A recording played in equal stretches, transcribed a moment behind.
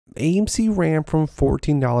AMC ran from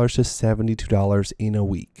 $14 to $72 in a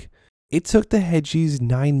week. It took the hedgies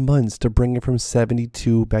 9 months to bring it from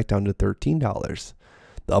 $72 back down to $13.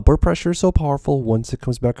 The upward pressure is so powerful, once it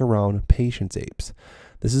comes back around, patience apes.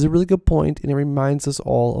 This is a really good point, and it reminds us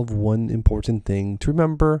all of one important thing to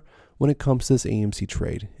remember when it comes to this AMC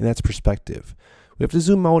trade, and that's perspective. We have to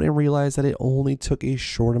zoom out and realize that it only took a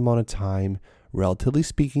short amount of time, relatively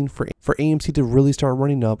speaking, for AMC to really start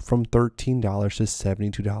running up from $13 to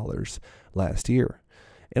 $72 last year.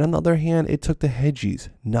 And on the other hand, it took the hedgies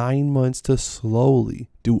 9 months to slowly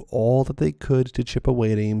do all that they could to chip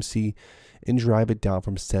away at AMC and drive it down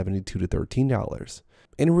from $72 to $13.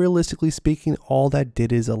 And realistically speaking, all that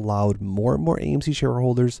did is allowed more and more AMC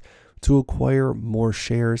shareholders to acquire more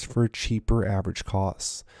shares for cheaper average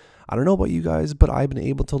costs. I don't know about you guys, but I've been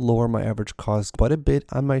able to lower my average cost quite a bit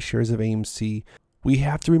on my shares of AMC. We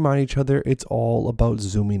have to remind each other it's all about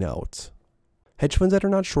zooming out. Hedge funds that are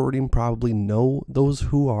not shorting probably know those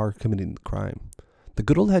who are committing the crime. The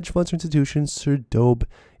good old hedge funds or institutions should dobe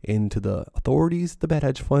into the authorities, the bad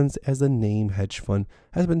hedge funds, as the name hedge fund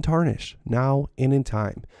has been tarnished now and in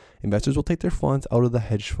time. Investors will take their funds out of the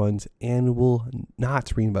hedge funds and will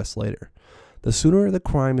not reinvest later. The sooner the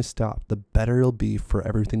crime is stopped, the better it'll be for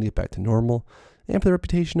everything to get back to normal and for the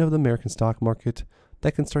reputation of the American stock market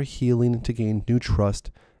that can start healing to gain new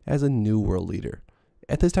trust as a new world leader.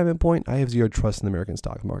 At this time and point, I have zero trust in the American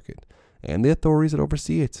stock market and the authorities that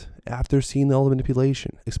oversee it after seeing all the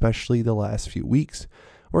manipulation, especially the last few weeks,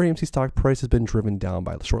 where AMC stock price has been driven down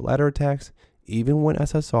by short ladder attacks, even when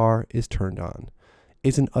SSR is turned on.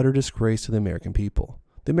 It's an utter disgrace to the American people.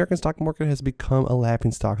 The American stock market has become a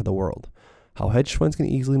laughingstock of the world. How hedge funds can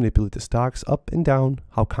easily manipulate the stocks up and down,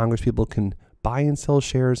 how Congress people can buy and sell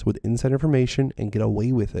shares with inside information and get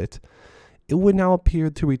away with it. It would now appear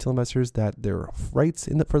to retail investors that their rights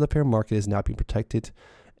for the fair market is not being protected,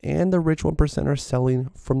 and the rich 1% are selling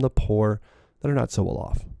from the poor that are not so well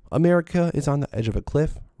off. America is on the edge of a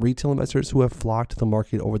cliff. Retail investors who have flocked to the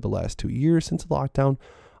market over the last 2 years since the lockdown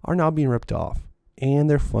are now being ripped off, and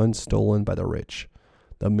their funds stolen by the rich.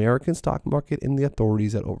 The American stock market and the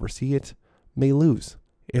authorities that oversee it may lose,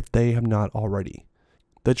 if they have not already.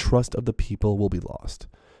 The trust of the people will be lost.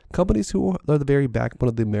 Companies who are the very backbone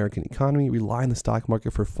of the American economy rely on the stock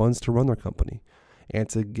market for funds to run their company and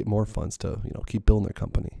to get more funds to keep building their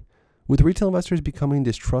company. With retail investors becoming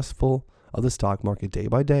distrustful of the stock market day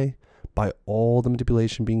by all the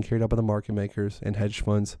manipulation being carried out by the market makers and hedge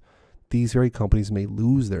funds, these very companies may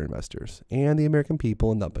lose their investors and the American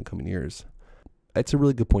people in the upcoming years. It's a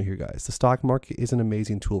really good point here, guys. The stock market is an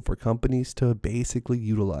amazing tool for companies to basically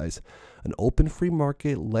utilize an open free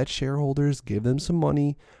market, let shareholders give them some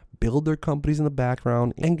money, build their companies in the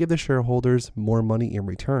background, and give the shareholders more money in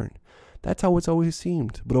return. That's how it's always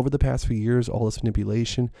seemed. But over the past few years, all this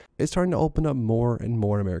manipulation is starting to open up more and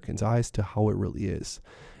more Americans' eyes to how it really is.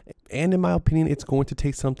 And in my opinion, it's going to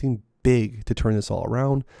take something big to turn this all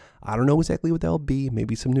around. I don't know exactly what that'll be,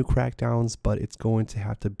 maybe some new crackdowns, but it's going to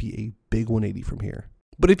have to be a big 180 from here.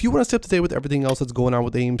 But if you want to stay up to date with everything else that's going on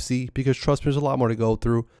with AMC, because trust me, there's a lot more to go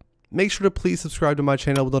through, make sure to please subscribe to my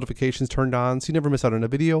channel with notifications turned on so you never miss out on a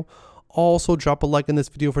video. Also, drop a like in this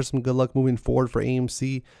video for some good luck moving forward for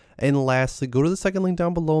AMC. And lastly, go to the second link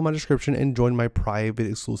down below in my description and join my private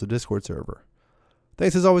exclusive Discord server.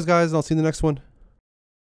 Thanks as always, guys, and I'll see you in the next one.